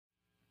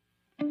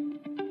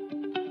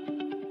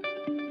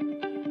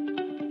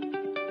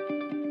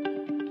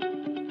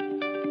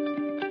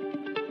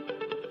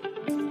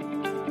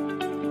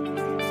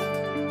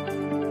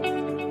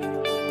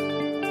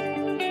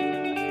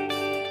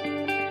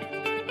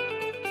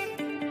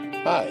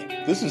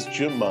Hi, this is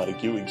Jim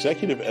Montague,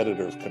 Executive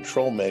Editor of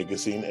Control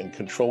Magazine and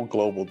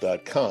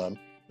ControlGlobal.com,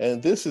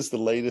 and this is the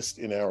latest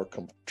in our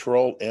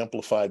Control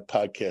Amplified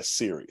podcast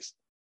series.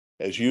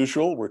 As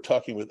usual, we're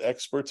talking with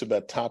experts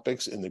about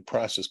topics in the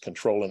process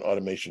control and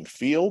automation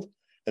field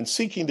and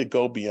seeking to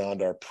go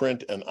beyond our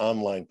print and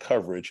online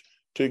coverage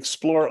to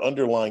explore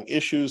underlying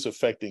issues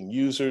affecting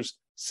users,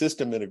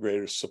 system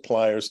integrators,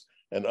 suppliers,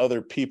 and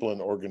other people and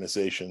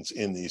organizations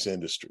in these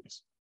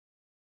industries.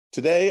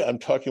 Today, I'm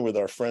talking with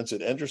our friends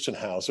at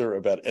Endress+Hauser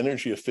about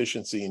energy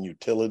efficiency in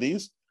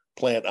utilities,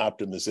 plant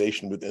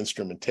optimization with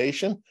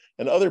instrumentation,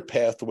 and other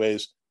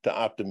pathways to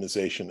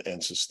optimization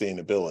and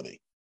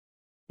sustainability.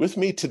 With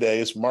me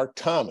today is Mark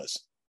Thomas,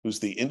 who's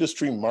the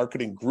Industry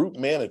Marketing Group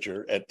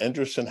Manager at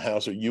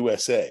Endress+Hauser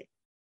USA.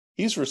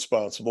 He's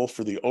responsible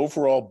for the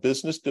overall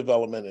business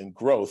development and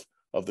growth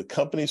of the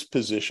company's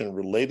position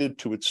related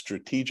to its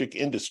strategic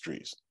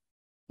industries.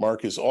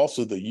 Mark is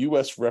also the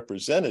U.S.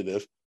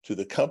 representative to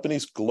the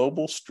company's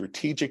global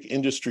strategic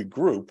industry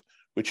group,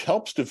 which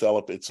helps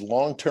develop its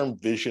long-term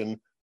vision,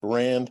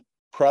 brand,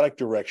 product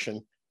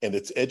direction, and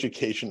its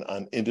education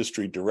on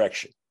industry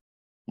direction.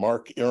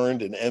 Mark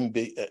earned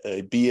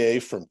a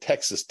BA from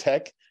Texas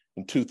Tech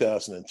in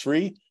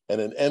 2003 and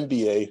an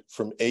MBA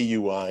from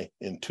AUI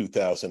in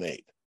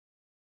 2008.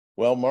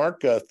 Well,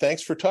 Mark,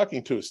 thanks for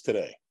talking to us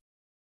today.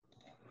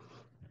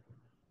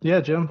 Yeah,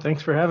 Jim,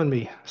 thanks for having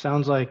me.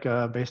 Sounds like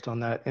based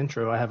on that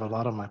intro, I have a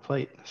lot on my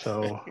plate.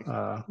 So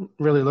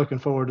really looking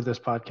forward to this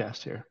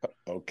podcast here.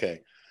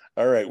 Okay.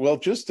 All right. Well,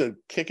 just to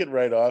kick it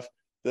right off,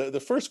 the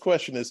first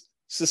question is,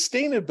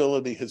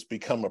 sustainability has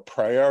become a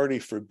priority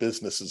for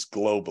businesses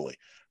globally.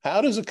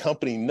 How does a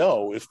company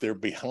know if they're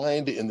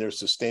behind in their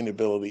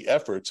sustainability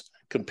efforts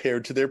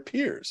compared to their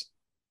peers?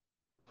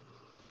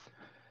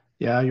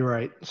 Yeah, you're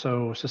right.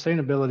 So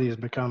sustainability has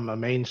become a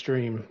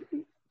mainstream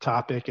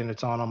topic, and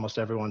it's on almost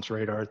everyone's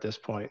radar at this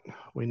point.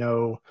 We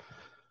know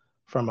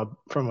from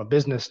a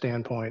business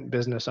standpoint,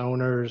 business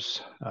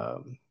owners,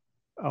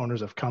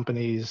 owners of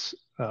companies,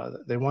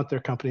 they want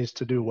their companies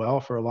to do well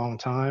for a long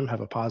time,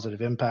 have a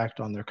positive impact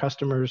on their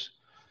customers,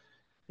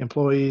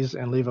 employees,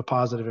 and leave a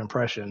positive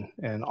impression.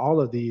 And all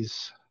of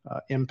these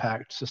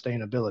impact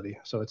sustainability.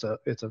 So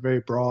it's a very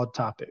broad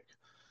topic.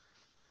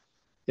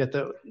 Yet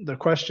the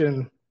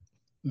question,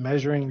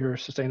 measuring your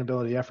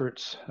sustainability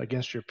efforts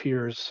against your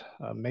peers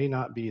may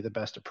not be the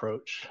best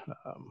approach.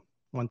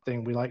 One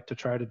thing we like to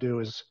try to do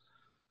is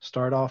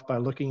start off by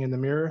looking in the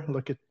mirror,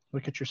 look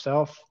at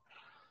yourself,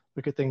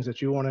 look at things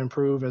that you want to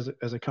improve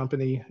as a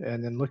company,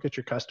 and then look at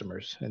your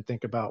customers and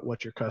think about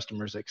what your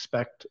customers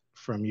expect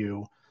from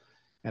you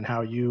and how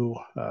you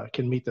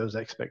can meet those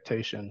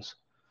expectations.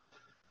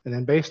 And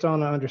then based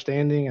on an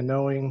understanding and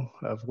knowing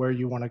of where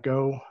you want to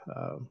go,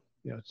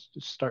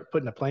 just start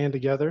putting a plan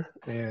together,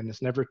 and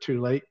it's never too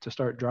late to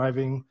start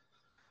driving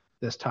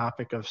this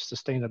topic of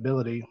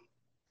sustainability.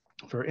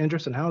 For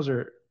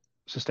Endress+Hauser,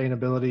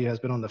 sustainability has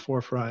been on the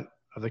forefront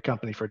of the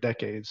company for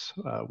decades.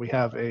 We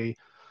have a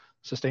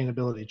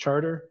sustainability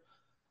charter,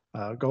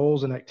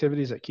 goals and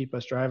activities that keep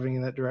us driving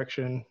in that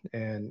direction,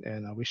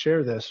 and we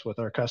share this with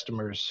our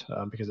customers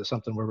because it's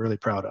something we're really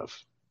proud of.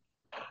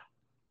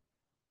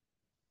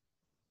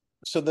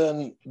 So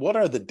then what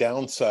are the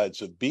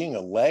downsides of being a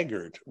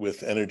laggard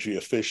with energy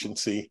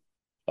efficiency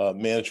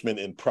management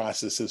in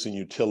processes and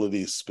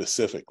utilities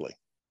specifically?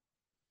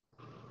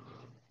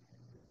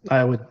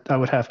 I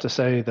would have to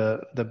say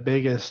the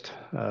biggest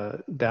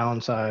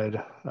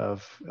downside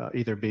of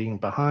either being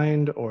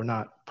behind or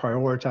not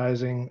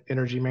prioritizing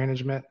energy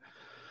management,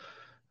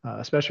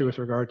 especially with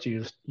regard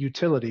to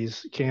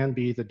utilities, can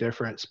be the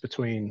difference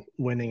between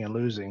winning and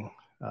losing.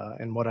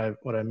 And what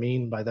I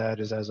mean by that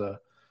is as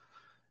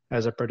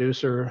a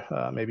producer,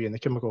 maybe in the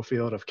chemical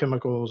field of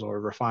chemicals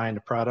or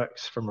refined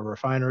products from a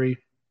refinery,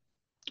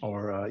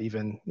 or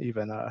even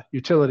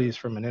utilities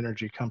from an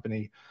energy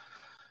company,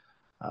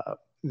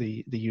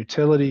 the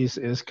utilities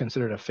is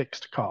considered a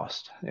fixed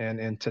cost. And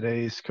in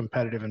today's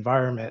competitive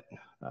environment,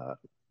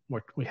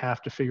 we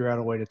have to figure out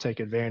a way to take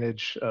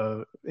advantage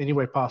of any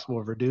way possible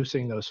of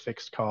reducing those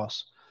fixed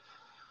costs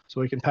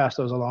so we can pass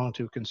those along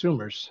to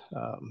consumers.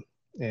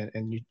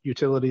 And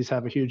utilities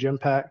have a huge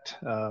impact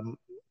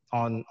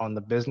on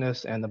the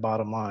business and the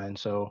bottom line.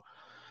 So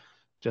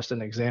just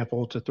an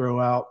example to throw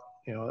out,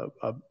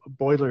 a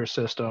boiler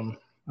system,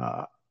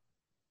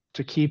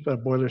 to keep a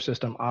boiler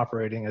system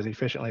operating as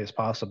efficiently as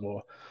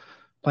possible,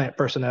 plant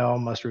personnel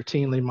must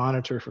routinely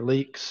monitor for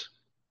leaks.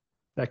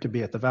 That could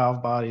be at the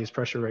valve bodies,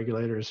 pressure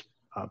regulators,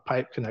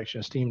 pipe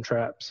connections, steam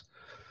traps.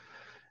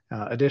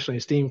 Additionally,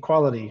 steam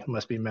quality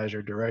must be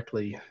measured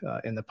directly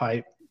in the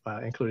pipe,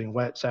 including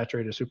wet,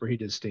 saturated,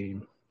 superheated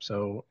steam.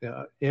 So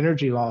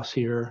energy loss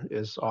here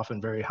is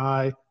often very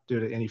high due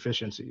to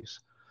inefficiencies.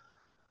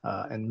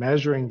 And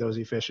measuring those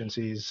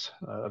efficiencies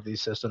of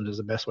these systems is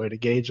the best way to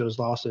gauge those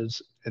losses,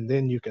 and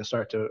then you can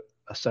start to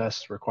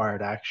assess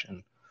required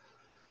action.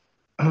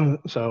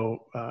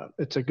 So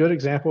it's a good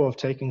example of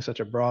taking such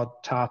a broad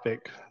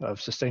topic of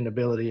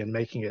sustainability and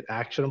making it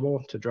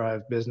actionable to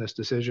drive business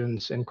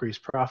decisions, increase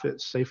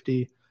profits,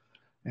 safety,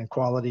 and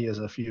quality is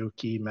a few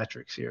key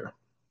metrics here.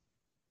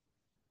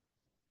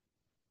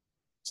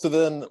 So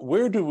then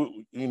where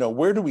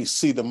do we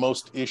see the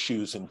most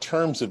issues in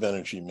terms of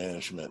energy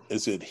management?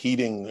 Is it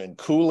heating and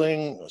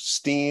cooling,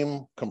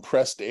 steam,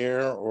 compressed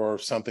air, or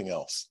something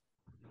else?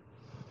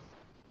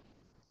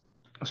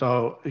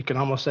 So you can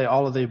almost say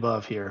all of the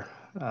above here.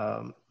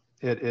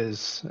 It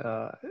is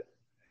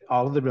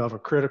all of the above are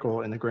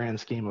critical in the grand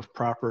scheme of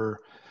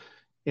proper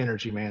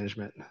energy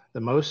management.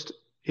 The most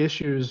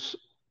issues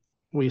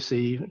we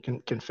see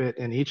can fit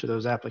in each of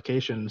those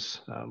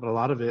applications, but a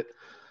lot of it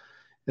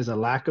is a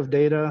lack of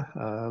data,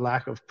 a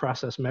lack of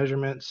process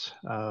measurements,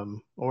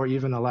 or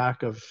even a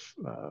lack of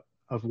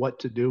what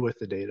to do with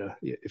the data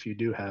if you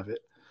do have it.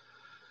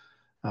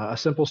 A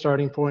simple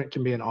starting point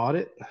can be an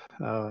audit.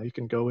 You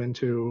can go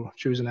into,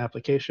 choose an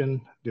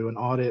application, do an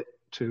audit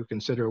to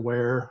consider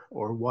where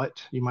or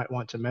what you might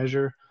want to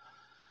measure.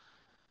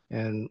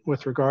 And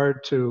with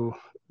regard to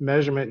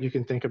measurement, you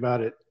can think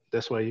about it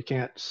this way. You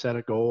can't set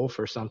a goal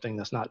for something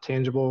that's not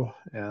tangible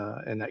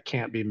and that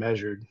can't be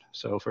measured.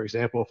 So for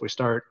example, if we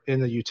start in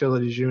the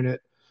utilities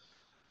unit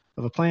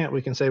of a plant,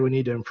 we can say we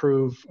need to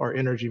improve our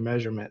energy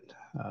measurement.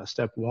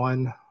 Step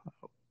one,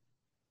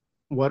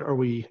 what are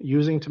we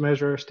using to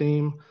measure our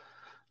steam?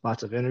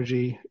 Lots of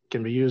energy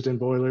can be used in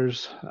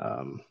boilers.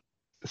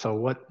 So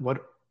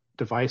what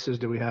devices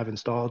do we have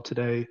installed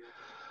today?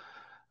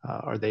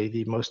 Are they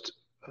the most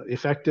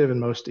effective and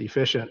most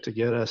efficient to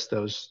get us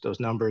those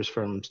numbers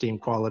from steam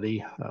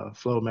quality,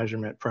 flow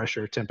measurement,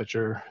 pressure,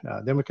 temperature?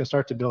 Then we can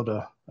start to build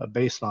a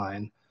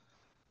baseline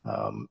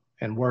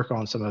and work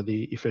on some of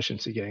the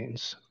efficiency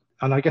gains.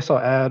 And I guess I'll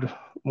add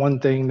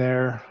one thing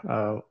there.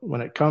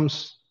 When it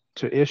comes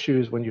to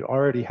issues when you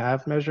already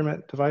have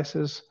measurement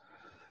devices,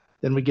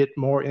 then we get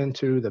more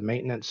into the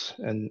maintenance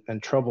and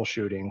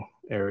troubleshooting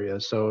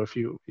areas. So if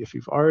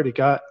you've already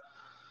got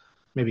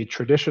maybe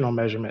traditional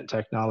measurement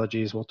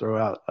technologies, we'll throw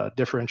out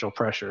differential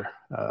pressure,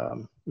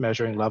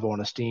 measuring level in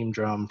a steam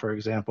drum, for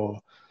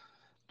example.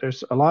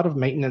 There's a lot of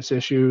maintenance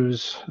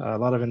issues, a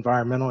lot of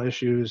environmental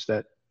issues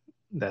that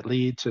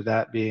lead to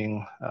that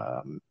being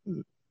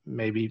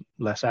maybe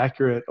less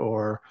accurate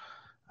or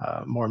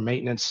more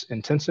maintenance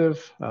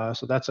intensive.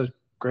 So that's a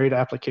great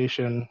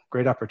application,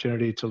 great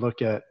opportunity to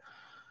look at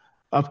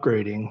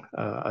upgrading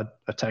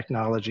a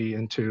technology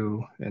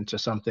into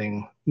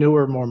something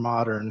newer, more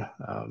modern,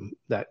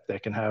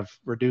 that can have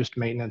reduced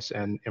maintenance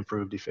and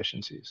improved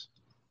efficiencies.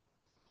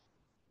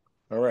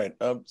 All right.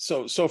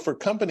 So for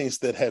companies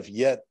that have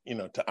yet,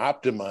 to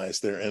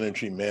optimize their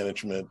energy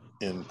management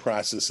in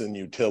process and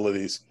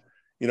utilities,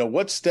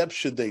 what steps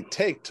should they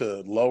take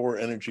to lower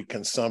energy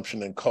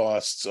consumption and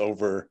costs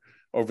over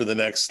the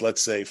next,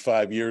 let's say,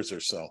 5 years or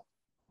so?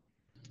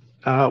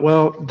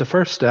 Well, the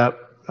first step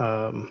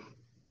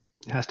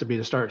has to be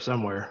to start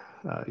somewhere.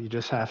 You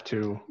just have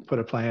to put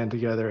a plan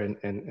together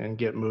and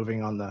get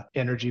moving on the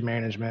energy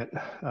management.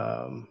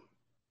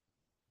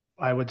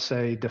 I would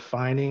say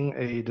defining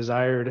a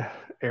desired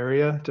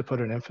area to put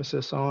an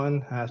emphasis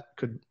on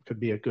could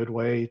be a good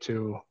way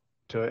to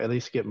at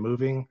least get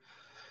moving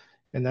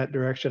in that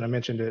direction. I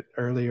mentioned it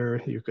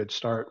earlier. You could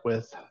start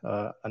with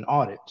an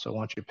audit. So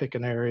once you pick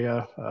an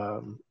area,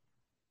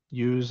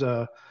 use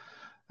a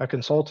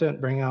consultant,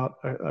 bring out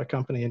a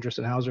company.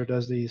 Endress+Hauser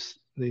does these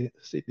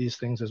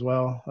things as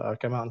well.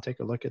 Come out and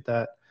take a look at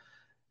that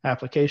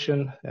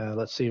application.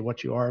 Let's see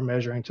what you are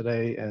measuring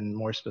today, and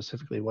more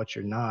specifically, what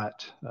you're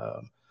not.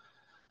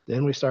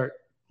 Then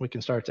we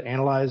can start to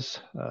analyze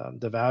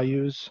the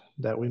values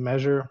that we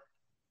measure.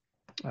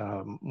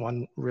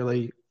 One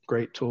really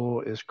great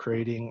tool is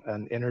creating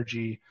an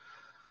energy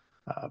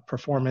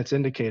performance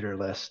indicator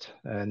list,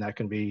 and that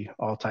can be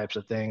all types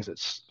of things.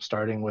 It's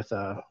starting with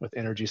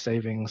energy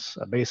savings,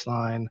 a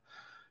baseline,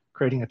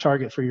 creating a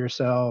target for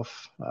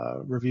yourself,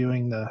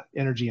 reviewing the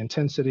energy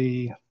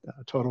intensity,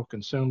 total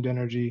consumed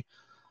energy,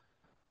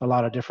 a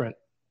lot of different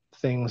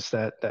things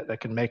that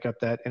can make up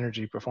that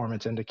energy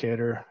performance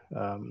indicator,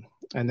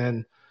 and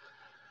then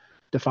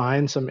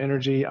define some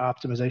energy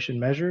optimization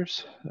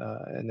measures,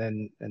 and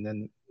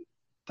then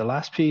the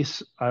last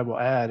piece I will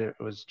add, it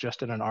was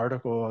just in an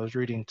article I was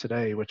reading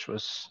today, which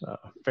was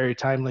very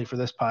timely for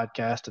this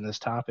podcast and this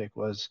topic,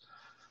 was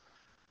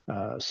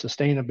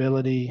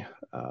sustainability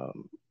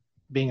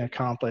being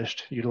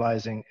accomplished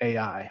utilizing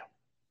AI.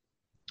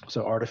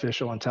 So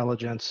artificial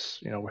intelligence,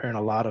 we're hearing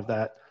a lot of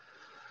that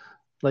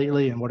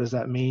lately. And what does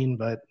that mean?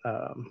 But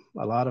a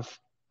lot of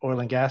oil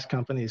and gas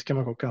companies,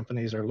 chemical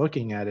companies are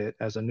looking at it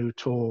as a new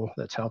tool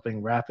that's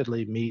helping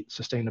rapidly meet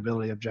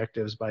sustainability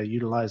objectives by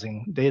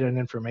utilizing data and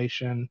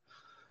information,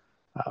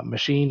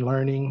 machine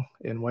learning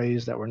in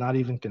ways that were not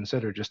even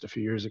considered just a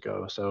few years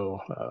ago. So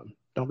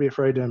don't be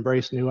afraid to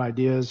embrace new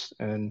ideas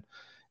and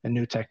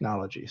new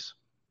technologies.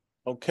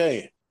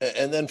 Okay.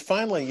 And then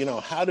finally,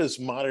 how does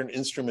modern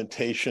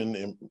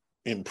instrumentation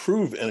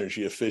improve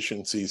energy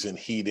efficiencies in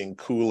heating,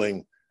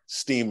 cooling,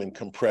 steam, and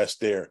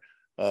compressed air?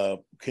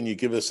 Can you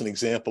give us an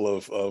example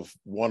of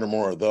one or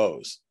more of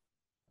those?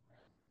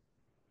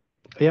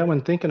 Yeah,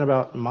 when thinking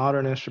about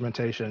modern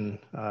instrumentation,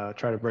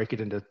 try to break it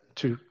into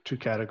two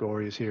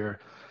categories here.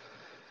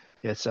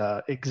 It's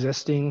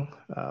existing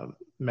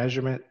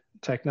measurement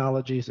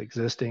technologies,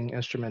 existing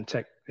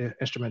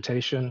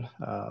instrumentation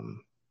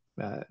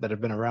that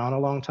have been around a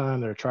long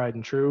time, that are tried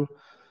and true,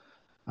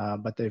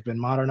 but they've been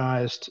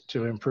modernized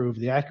to improve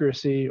the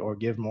accuracy or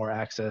give more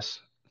access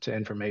to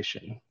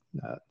information.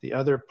 The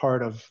other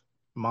part of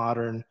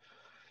modern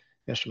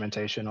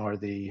instrumentation are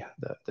the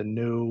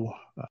new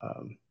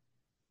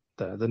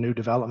the new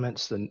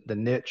developments, the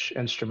niche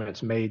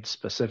instruments made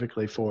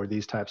specifically for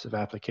these types of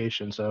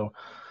applications. So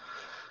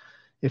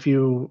if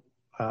you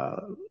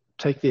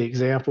take the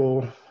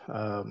example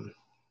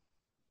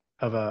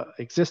of an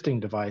existing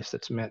device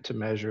that's meant to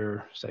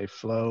measure, say,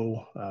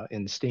 flow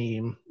in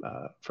steam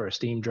for a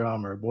steam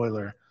drum or a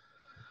boiler,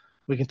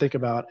 we can think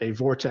about a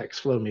vortex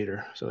flow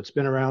meter. So it's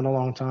been around a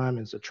long time.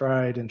 It's a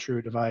tried and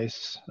true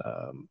device.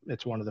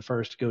 It's one of the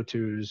first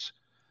go-tos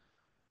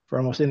for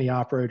almost any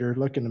operator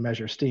looking to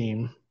measure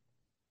steam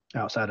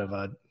outside of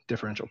a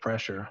differential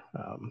pressure.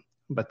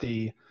 But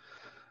the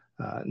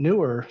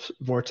newer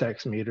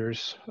vortex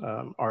meters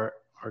are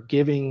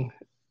giving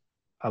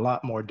a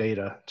lot more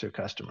data to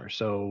customers.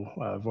 So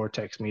a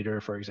vortex meter,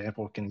 for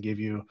example, can give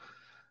you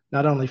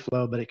not only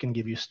flow, but it can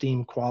give you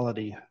steam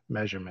quality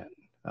measurement.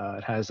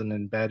 It has an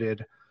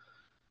embedded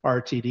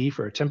RTD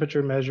for a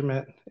temperature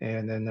measurement,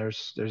 and then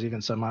there's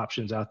even some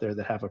options out there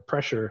that have a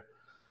pressure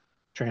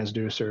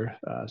transducer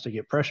to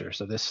get pressure.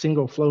 So this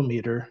single flow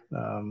meter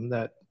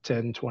that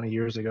 10, 20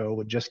 years ago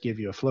would just give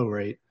you a flow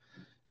rate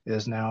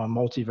is now a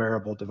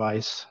multivariable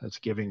device that's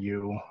giving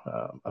you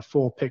a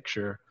full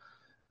picture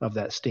of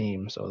that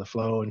steam. So the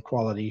flow and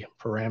quality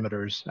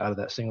parameters out of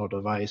that single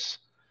device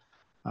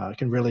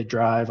can really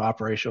drive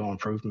operational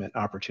improvement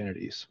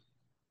opportunities.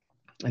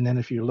 And then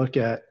if you look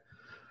at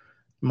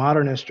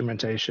modern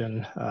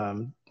instrumentation,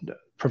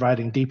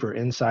 providing deeper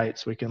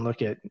insights, we can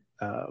look at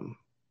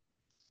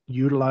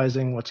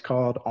utilizing what's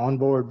called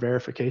onboard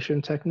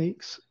verification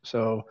techniques.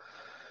 So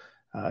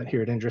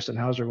here at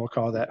Endress+Hauser, we'll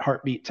call that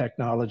heartbeat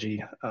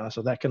technology.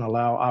 So that can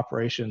allow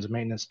operations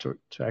maintenance to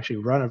actually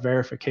run a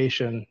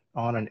verification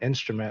on an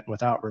instrument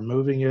without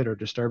removing it or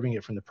disturbing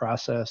it from the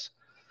process.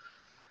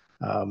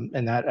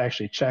 And that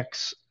actually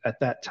checks at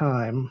that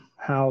time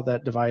how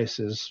that device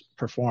is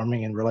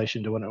performing in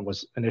relation to when it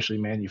was initially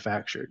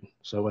manufactured.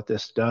 So what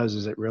this does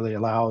is it really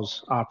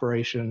allows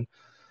operation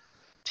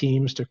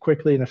teams to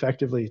quickly and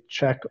effectively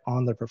check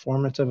on the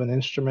performance of an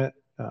instrument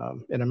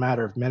in a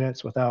matter of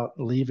minutes without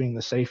leaving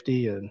the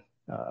safety and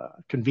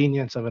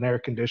convenience of an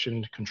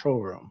air-conditioned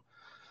control room.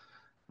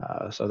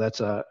 So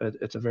it's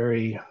a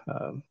very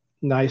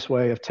nice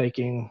way of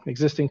taking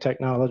existing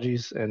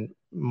technologies and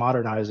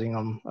modernizing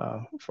them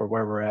for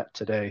where we're at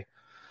today.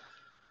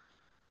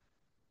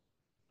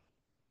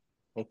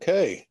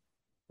 Okay.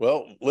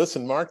 Well,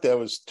 listen, Mark, that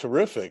was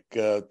terrific.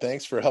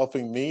 Thanks for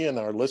helping me and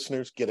our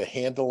listeners get a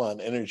handle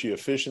on energy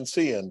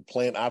efficiency and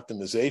plant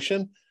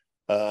optimization.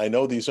 I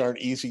know these aren't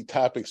easy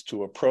topics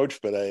to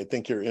approach, but I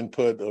think your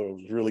input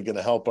is really going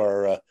to help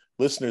our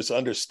listeners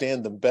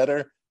understand them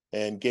better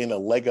and gain a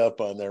leg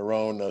up on their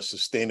own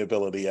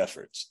sustainability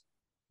efforts.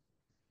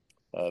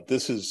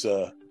 This has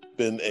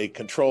been a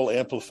Control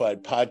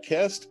Amplified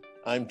podcast.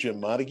 I'm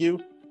Jim Montague.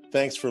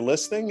 Thanks for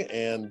listening,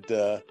 and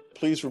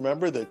please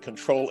remember that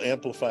Control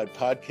Amplified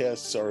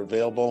podcasts are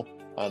available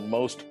on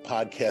most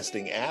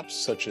podcasting apps,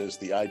 such as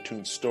the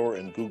iTunes Store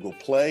and Google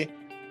Play,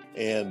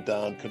 and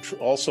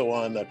also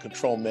on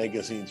Control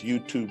Magazine's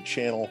YouTube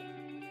channel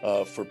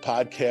for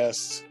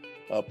podcasts.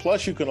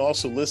 Plus, you can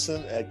also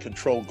listen at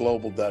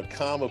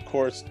controlglobal.com, of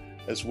course,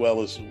 as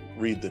well as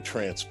read the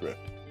transcript.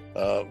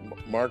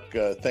 Mark,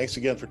 thanks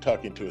again for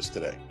talking to us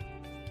today.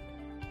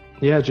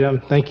 Yeah, Jim,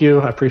 thank you.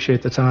 I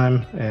appreciate the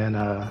time, and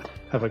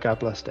have a God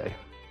bless day.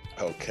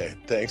 Okay,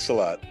 thanks a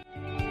lot.